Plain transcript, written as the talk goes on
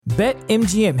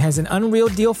BetMGM has an unreal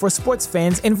deal for sports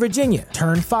fans in Virginia.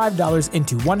 Turn $5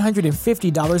 into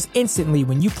 $150 instantly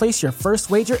when you place your first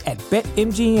wager at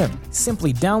BetMGM.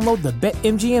 Simply download the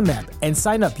BetMGM app and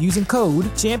sign up using code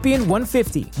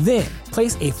Champion150. Then,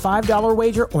 place a $5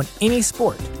 wager on any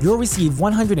sport. You'll receive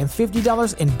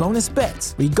 $150 in bonus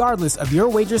bets, regardless of your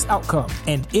wager's outcome.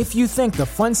 And if you think the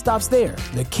fun stops there,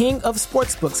 the King of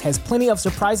Sportsbooks has plenty of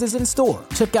surprises in store.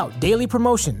 Check out daily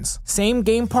promotions,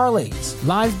 same-game parlays,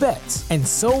 live bets, and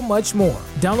so much more.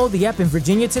 Download the app in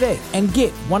Virginia today and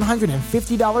get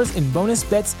 $150 in bonus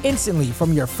bets instantly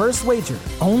from your first wager.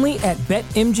 Only at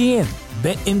BetMGM.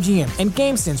 BetMGM and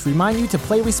GameSense remind you to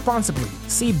play responsibly.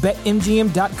 See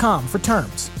BetMGM.com for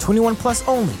terms. 21 plus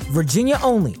only. Virginia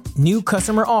only. New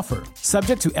customer offer.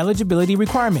 Subject to eligibility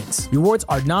requirements. Rewards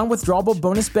are non-withdrawable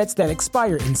bonus bets that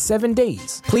expire in 7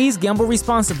 days. Please gamble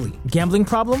responsibly. Gambling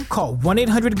problem? Call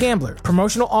 1-800-GAMBLER.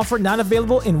 Promotional offer not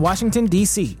available in Washington,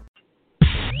 D.C.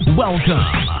 Welcome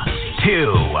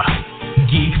to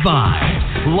Geek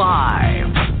Vibes Live.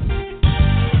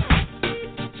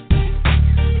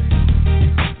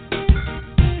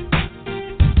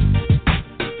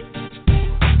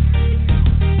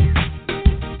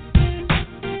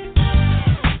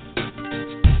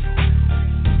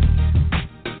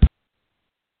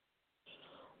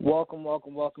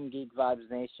 Welcome, Geek Vibes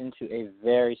Nation, to a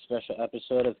very special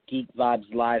episode of Geek Vibes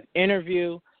Live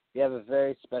Interview. We have a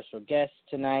very special guest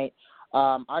tonight.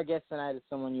 Our guest tonight is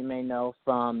someone you may know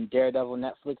from Daredevil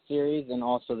Netflix series and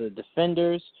also The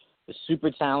Defenders, the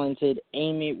super talented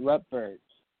Amy Rutberg.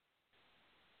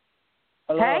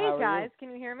 Hello, hey, guys,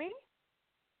 can you hear me?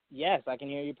 Yes, I can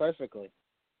hear you perfectly.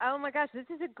 Oh, my gosh, this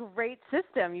is a great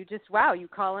system. You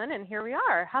call in, and here we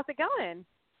are. How's it going?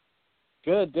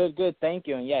 Good. Thank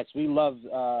you. And yes, we love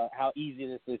how easy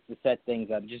this is to set things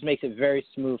up. It just makes it very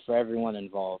smooth for everyone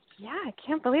involved. Yeah, I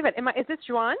can't believe it. Is this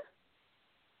Juan?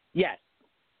 Yes.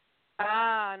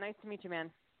 Ah, nice to meet you, man.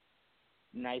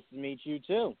 Nice to meet you,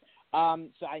 too.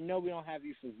 So I know we don't have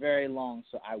you for very long,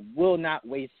 so I will not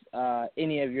waste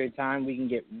any of your time. We can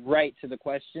get right to the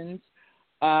questions.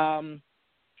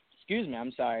 Excuse me,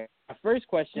 I'm sorry. My first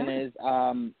question is,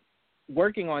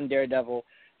 working on Daredevil,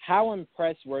 how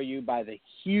impressed were you by the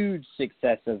huge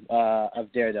success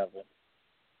of Daredevil?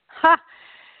 Ha!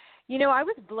 I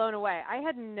was blown away. I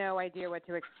had no idea what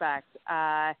to expect.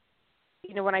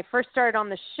 When I first started on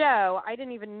the show, I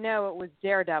didn't even know it was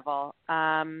Daredevil.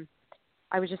 I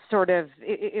was just sort of,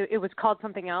 it was called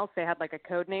something else. They had like a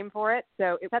code name for it.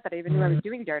 So it was that I even knew I was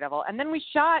doing Daredevil. And then we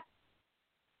shot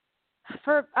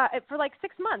for like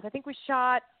 6 months. I think we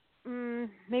shot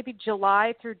maybe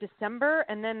July through December,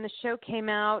 and then the show came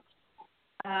out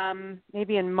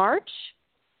maybe in March,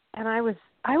 and I was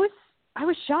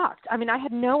shocked. I mean, I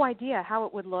had no idea how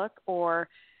it would look or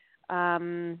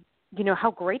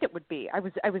how great it would be. I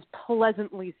was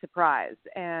pleasantly surprised,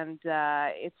 and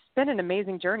it's been an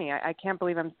amazing journey. I can't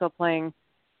believe I'm still playing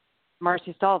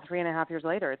Marcy Stahl 3.5 years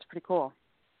later. It's pretty cool.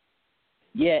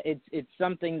 Yeah, it's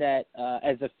something that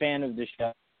as a fan of the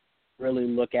show, really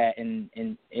look at, and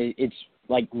it's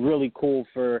like really cool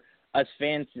for us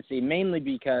fans to see, mainly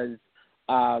because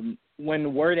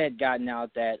when word had gotten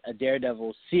out that a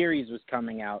Daredevil series was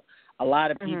coming out, a lot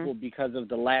of people, because of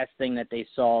the last thing that they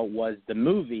saw was the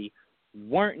movie,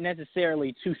 weren't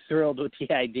necessarily too thrilled with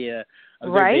the idea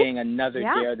of there being another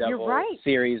Daredevil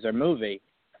series or movie.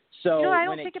 So I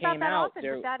don't when think it about came that out,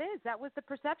 often, but that was the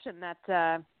perception that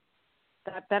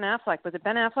Ben Affleck, was it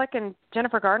Ben Affleck and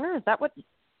Jennifer Garner? Is that what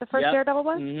the first Daredevil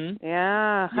was? Mm-hmm.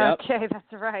 Yeah. Yep. Okay,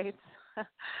 that's right.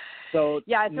 So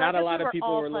yeah, not a lot of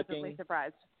people were pleasantly looking.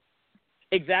 Surprised.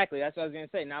 Exactly, that's what I was going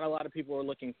to say. Not a lot of people were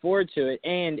looking forward to it,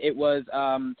 and it was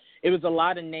a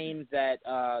lot of names that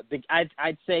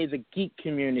I'd say the geek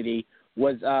community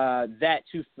was that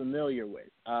too familiar with,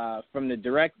 from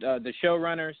the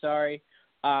showrunner,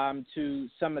 to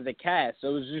some of the cast. So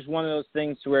it was just one of those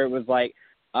things to where it was like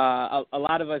a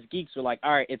lot of us geeks were like,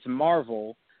 all right, it's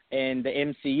Marvel and the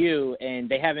MCU, and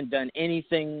they haven't done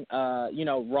anything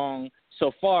wrong so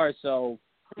far, so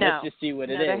let's just see what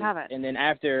it is. They haven't. And then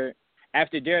after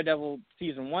Daredevil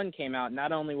Season 1 came out,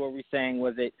 not only were we saying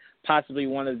was it possibly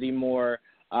one of the more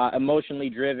emotionally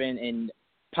driven and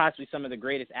possibly some of the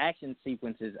greatest action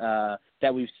sequences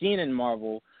that we've seen in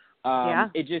Marvel,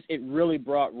 it really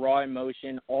brought raw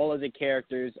emotion. All of the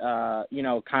characters,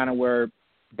 kind of were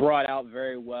brought out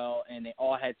very well, and they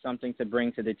all had something to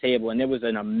bring to the table, and it was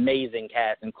an amazing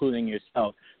cast, including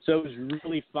yourself. So it was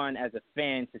really fun as a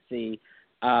fan to see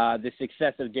the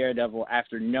success of Daredevil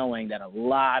after knowing that a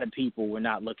lot of people were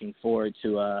not looking forward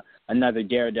to another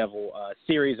Daredevil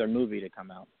series or movie to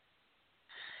come out.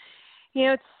 You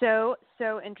know, it's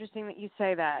so interesting that you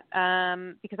say that,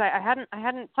 because I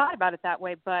hadn't thought about it that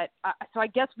way. But so I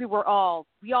guess we all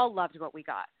loved what we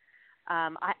got.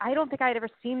 I don't think I had ever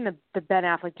seen the Ben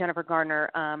Affleck Jennifer Garner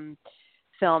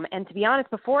film, and to be honest,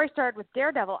 before I started with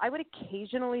Daredevil, I would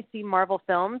occasionally see Marvel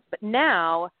films, but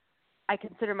now I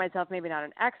consider myself maybe not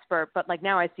an expert, but like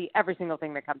now I see every single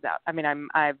thing that comes out. I mean,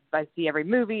 I see every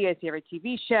movie, I see every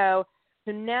TV show.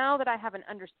 So now that I have a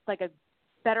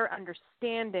better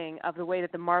understanding of the way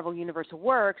that the Marvel universe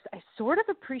works, I sort of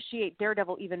appreciate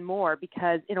Daredevil even more,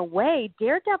 because in a way,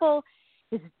 Daredevil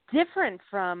is different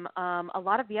from a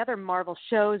lot of the other Marvel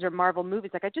shows or Marvel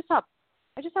movies. Like I just saw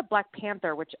Black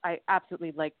Panther, which I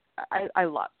absolutely like. I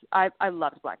loved. I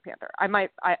loved Black Panther. I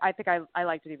think I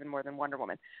liked it even more than Wonder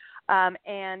Woman.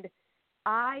 And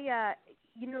I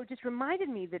just reminded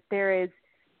me that there is,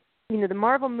 the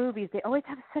Marvel movies, they always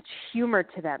have such humor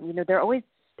to them. They're always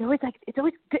like, it's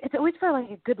always for like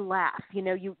a good laugh. They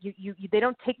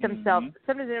don't take themselves,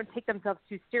 sometimes they don't take themselves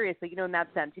too seriously, in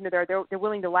that sense. They're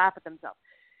willing to laugh at themselves.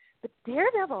 But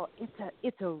Daredevil,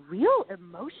 it's a real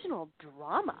emotional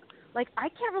drama. Like I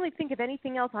can't really think of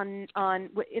anything else on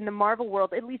in the Marvel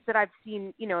world, at least that I've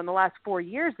seen, in the last 4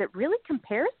 years, that really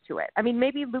compares to it. I mean,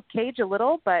 maybe Luke Cage a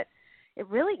little, but it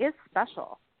really is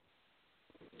special.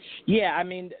 Yeah, I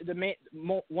mean,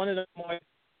 one of the more I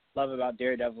love about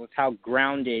Daredevil is how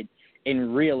grounded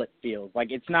and real it feels.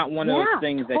 Like it's not one of those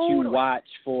things that you watch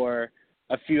for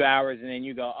a few hours and then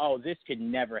you go, oh, this could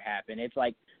never happen. It's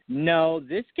like, no,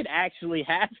 this could actually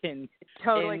happen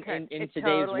in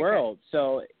today's world.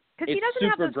 So because he doesn't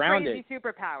have those crazy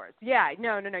superpowers. Yeah,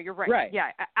 no, you're right. Right.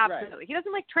 Yeah, absolutely. Right. He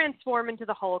doesn't like transform into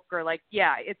the Hulk or like,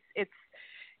 yeah,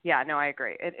 no, I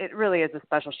agree. It really is a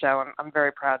special show. I'm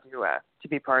very proud to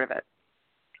be part of it.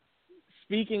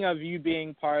 Speaking of you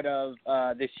being part of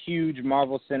this huge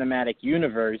Marvel Cinematic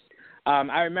Universe,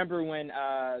 I remember when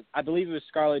I believe it was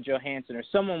Scarlett Johansson or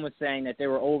someone was saying that there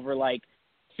were over like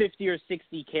 50 or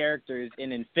 60 characters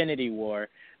in Infinity War.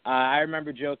 I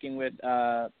remember joking with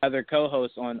other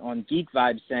co-hosts on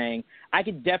Geekvibes saying I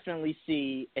could definitely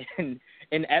see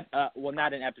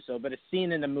not an episode, but a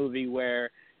scene in the movie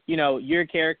where, your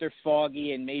character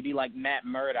Foggy and maybe like Matt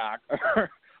Murdock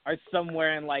are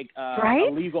somewhere in like a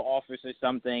legal office or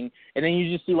something, and then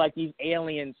you just see like these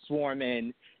aliens swarm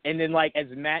in, and then like as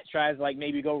Matt tries like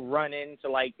maybe go run in to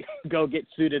like go get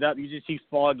suited up, you just see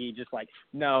Foggy just like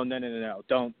no,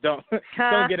 don't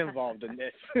get involved in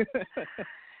this.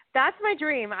 That's my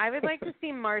dream. I would like to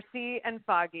see Marcy and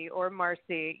Foggy, or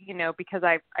Marcy, because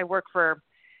I work for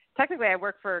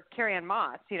Carrie-Anne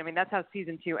Moss. That's how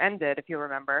season 2 ended, if you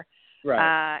remember.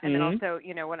 Right. And then also,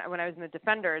 when I was in the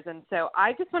Defenders. And so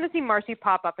I just want to see Marcy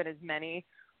pop up in as many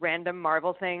random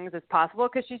Marvel things as possible,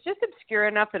 because she's just obscure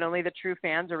enough that only the true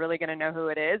fans are really going to know who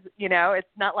it is. It's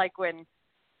not like when,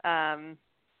 why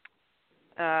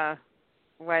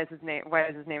is his name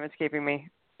escaping me?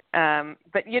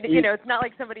 But it's not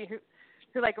like somebody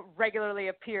who like regularly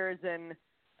appears in,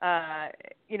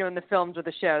 in the films or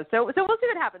the shows. So we'll see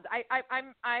what happens.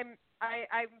 I'm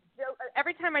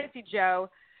every time I see Joe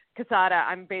Quesada,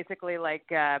 I'm basically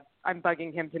like I'm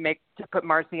bugging him to put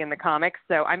Marcy in the comics.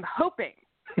 So I'm hoping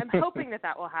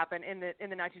that will happen in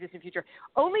the not too distant future.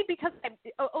 Only because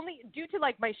only due to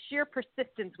like my sheer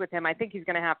persistence with him, I think he's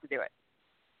going to have to do it.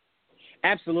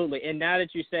 Absolutely. And now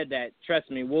that you said that, trust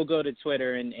me, we'll go to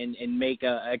Twitter and make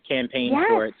a campaign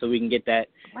for it so we can get that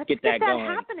Let's get that going.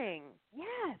 Happening.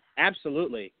 Yes.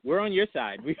 Absolutely. We're on your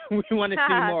side. We want to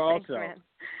see more Thanks,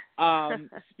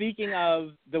 also. Speaking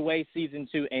of the way season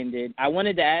 2 ended, I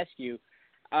wanted to ask you,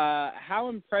 how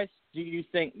impressed do you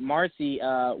think Marcy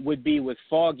would be with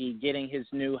Foggy getting his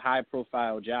new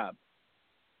high-profile job?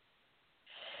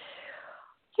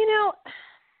 I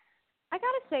got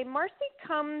to say, Marcy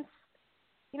can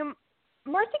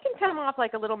come off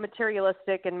like a little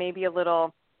materialistic and maybe a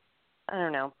little, I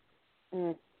don't know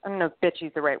if bitchy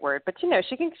is the right word, but she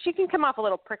can come off a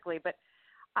little prickly. But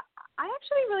I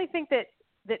actually really think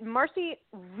that Marcy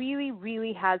really,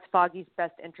 really has Foggy's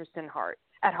best interest at heart.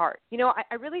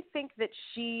 I really think that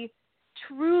she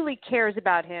truly cares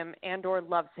about him and or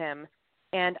loves him,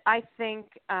 and I think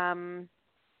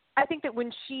that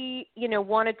when she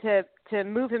wanted to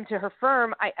move him to her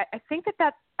firm, I think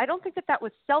that I don't think that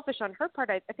was selfish on her part.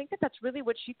 I think that that's really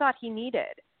what she thought he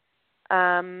needed.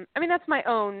 That's my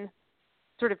own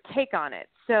sort of take on it.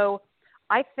 So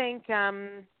I think,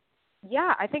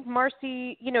 I think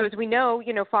Marcy, as we know,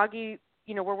 Foggy,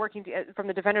 we're working from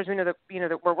the Defenders. We know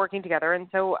that we're working together, and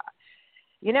so,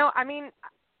 I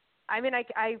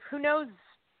who knows,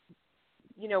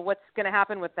 what's going to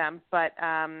happen with them, but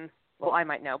well, I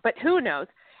might know, but who knows?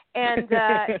 And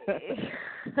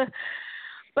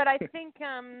But I think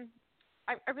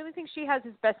I really think she has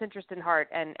his best interest in heart,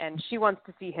 and she wants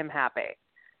to see him happy.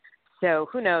 So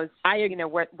who knows?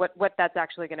 What that's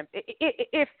actually going to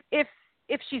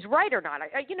if she's right or not.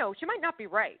 She might not be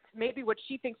right. Maybe what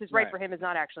she thinks is right for him is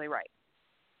not actually right.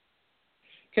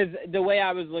 Because the way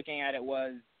I was looking at it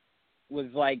was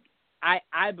like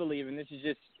I believe, and this is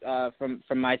just from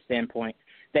my standpoint,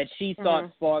 that she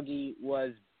thought Foggy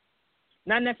was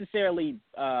not necessarily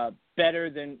better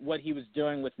than what he was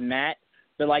doing with Matt,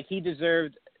 but like he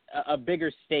deserved a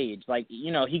bigger stage. Like,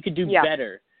 he could do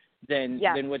better than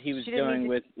what he was doing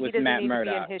with Matt Murdock. He doesn't need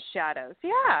to be in his shadows.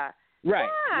 Yeah. Right,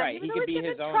 yeah, right. He could be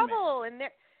his own trouble, man.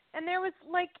 And there was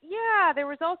there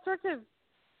was all sorts of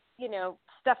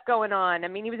stuff going on. I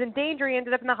mean, he was in danger. He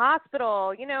ended up in the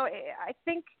hospital. I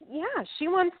think she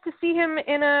wants to see him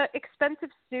in a expensive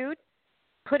suit,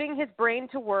 putting his brain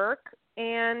to work.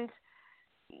 And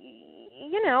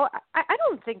I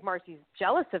don't think Marcy's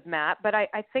jealous of Matt, but I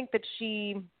think that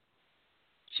she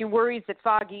worries that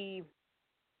Foggy,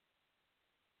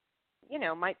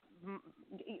 might.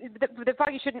 That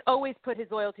Foggy shouldn't always put his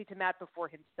loyalty to Matt before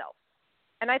himself.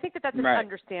 And I think that that's an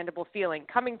understandable feeling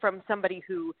coming from somebody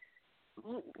who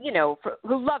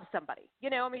loves somebody.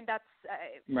 I mean, that's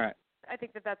right. I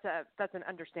think that that's an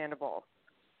understandable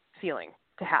feeling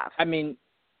to have. I mean,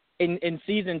 in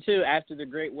season 2, after the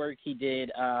great work he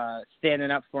did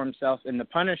standing up for himself in the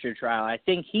Punisher trial, I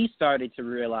think he started to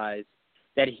realize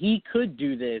that he could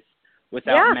do this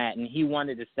without Matt, and he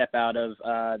wanted to step out of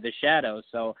the shadows.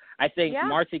 So I think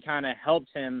Marcy kind of helped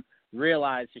him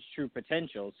realize his true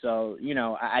potential. So,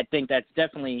 I think that's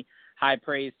definitely high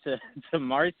praise to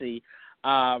Marcy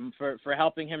for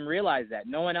helping him realize that.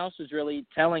 No one else was really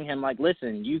telling him, like,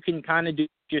 listen, you can kind of do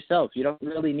it yourself. You don't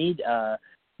really need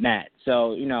Matt.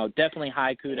 So, definitely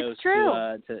high kudos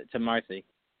to Marcy.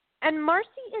 And Marcy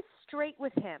is straight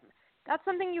with him. That's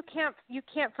something you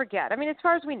can't forget. I mean, as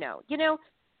far as we know,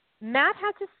 Matt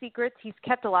has his secrets. He's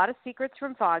kept a lot of secrets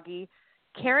from Foggy.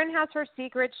 Karen has her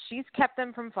secrets. She's kept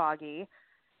them from Foggy.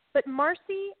 But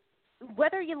Marcy,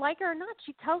 whether you like her or not,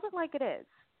 she tells it like it is.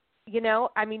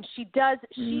 I mean, she does.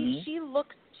 She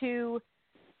looks to.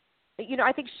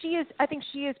 I think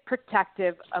she is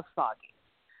protective of Foggy.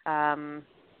 And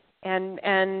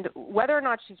whether or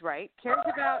not she's right, cares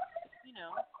about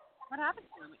what happened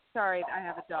to him. Sorry, I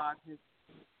have a dog who's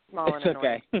small and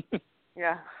annoying. It's okay.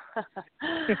 Yeah.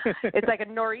 It's like a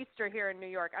nor'easter here in New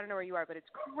York. I don't know where you are, but it's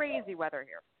crazy weather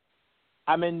here.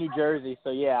 I'm in New Jersey, so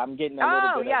I'm getting a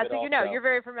little bit of it so also. you're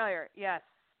very familiar. Yes.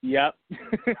 Yep.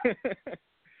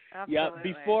 Absolutely. Yep.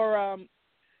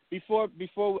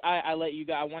 Before I let you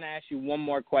go, I want to ask you one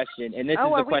more question, and this is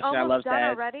the question I love to ask. Oh, are we almost done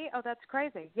already? Oh, that's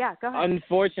crazy. Yeah, go ahead.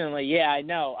 Unfortunately, I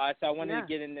know. So I wanted to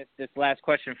get in this last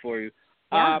question for you.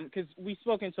 Because we've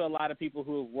spoken to a lot of people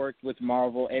who have worked with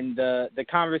Marvel, and the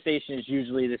conversation is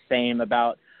usually the same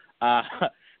about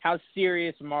how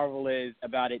serious Marvel is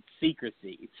about its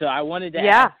secrecy. So I wanted to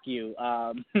ask you,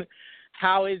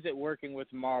 how is it working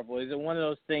with Marvel? Is it one of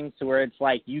those things to where it's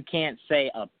like you can't say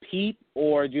a peep,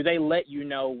 or do they let you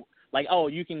know, like, oh,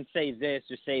 you can say this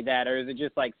or say that, or is it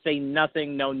just like say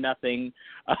nothing, know nothing?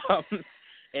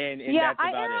 And that's about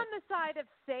I err it. on the side of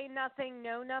say nothing,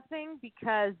 know nothing,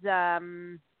 because,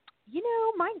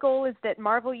 my goal is that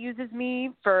Marvel uses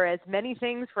me for as many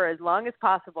things for as long as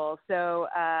possible. So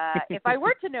if I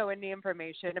were to know any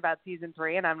information about season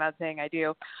 3, and I'm not saying I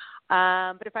do,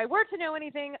 but if I were to know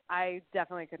anything, I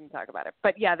definitely couldn't talk about it.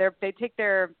 But they take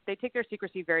their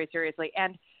secrecy very seriously,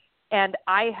 and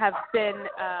I have been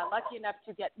lucky enough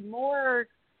to get more,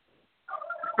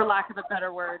 for lack of a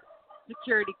better word,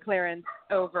 security clearance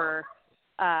over,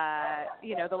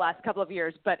 the last couple of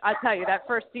years. But I'll tell you, that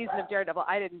first season of Daredevil,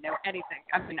 I didn't know anything.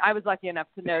 I mean, I was lucky enough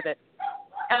to know that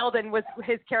Eldon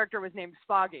his character was named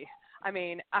Foggy. I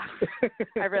mean,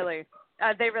 they really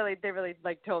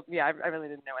told me, I really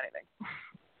didn't know anything.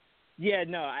 Yeah,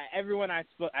 no, everyone I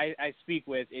speak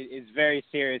with is very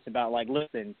serious about, like,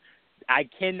 listen, I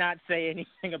cannot say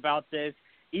anything about this.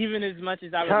 Even as much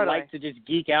as I would like to just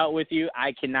geek out with you,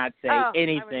 I cannot say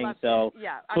anything. So,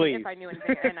 please. If I knew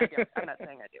anything, and I do. I'm not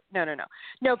saying I do.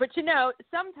 No. But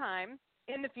sometime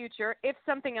in the future, if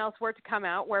something else were to come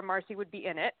out where Marcy would be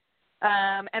in it,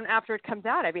 and after it comes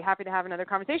out, I'd be happy to have another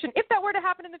conversation. If that were to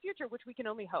happen in the future, which we can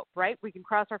only hope, right? We can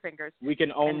cross our fingers. We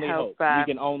can only hope. We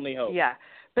can only hope. Yeah.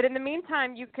 But in the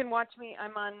meantime, you can watch me.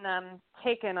 I'm on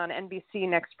Taken on NBC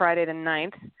next Friday the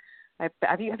 9th.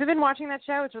 Have you been watching that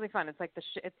show? It's really fun. It's like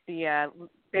it's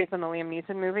based on the Liam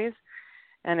Neeson movies,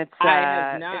 and it's I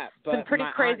have not, it's but some pretty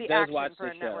crazy action for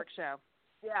a show. network show.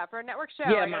 Yeah, for a network show,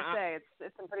 yeah, I gotta say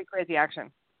it's some pretty crazy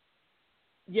action.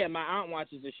 Yeah, my aunt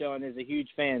watches the show and is a huge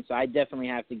fan, so I definitely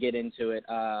have to get into it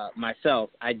myself.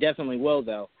 I definitely will,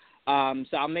 though.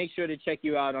 So I'll make sure to check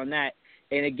you out on that.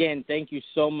 And, again, thank you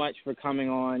so much for coming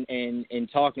on and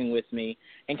talking with me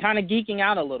and kind of geeking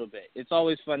out a little bit. It's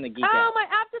always fun to geek out. Oh, my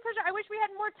absolute pleasure. I wish we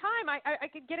had more time. I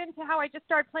could get into how I just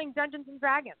started playing Dungeons &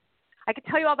 Dragons. I could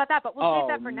tell you all about that, but we'll save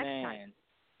that for next time.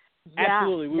 Yeah,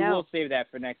 absolutely. We will save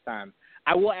that for next time.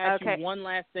 I will ask you one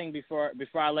last thing before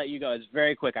I let you go. It's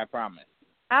very quick, I promise.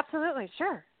 Absolutely,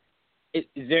 sure. Is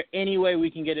there any way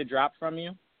we can get a drop from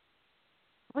you?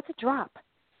 What's a drop?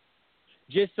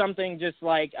 Just something just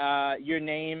like your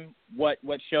name, what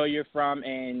show you're from,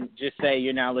 and just say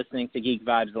you're now listening to Geek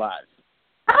Vibes Live.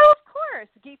 Oh, of course.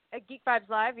 Geek Vibes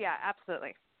Live? Yeah,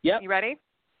 absolutely. Yep. You ready?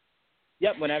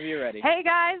 Yep, whenever you're ready. Hey,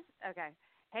 guys. Okay.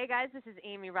 Hey, guys, this is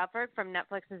Amy Rutberg from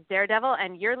Netflix's Daredevil,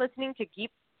 and you're listening to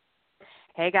Geek...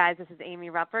 Hey, guys, this is Amy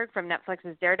Rutberg from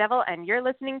Netflix's Daredevil, and you're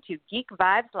listening to Geek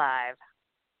Vibes Live.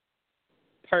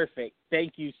 Perfect.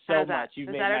 Thank you so much. You've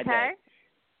made my day.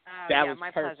 Oh, that yeah, was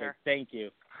my perfect. Pleasure. Thank you.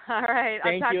 All right.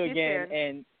 Thank I'll talk you to you again, soon.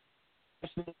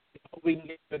 and hope we can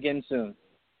get you again soon.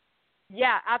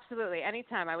 Yeah, absolutely.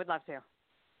 Anytime. I would love to.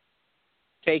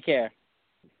 Take care.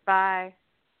 Bye.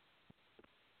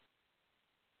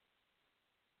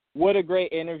 What a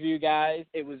great interview, guys.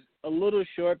 It was a little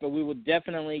short, but we will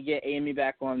definitely get Amy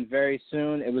back on very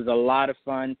soon. It was a lot of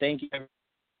fun. Thank you.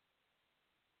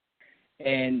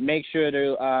 And make sure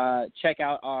to check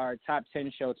out our Top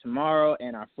 10 show tomorrow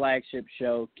and our flagship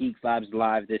show, Geek Vibes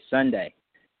Live, this Sunday.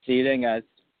 See you then, guys.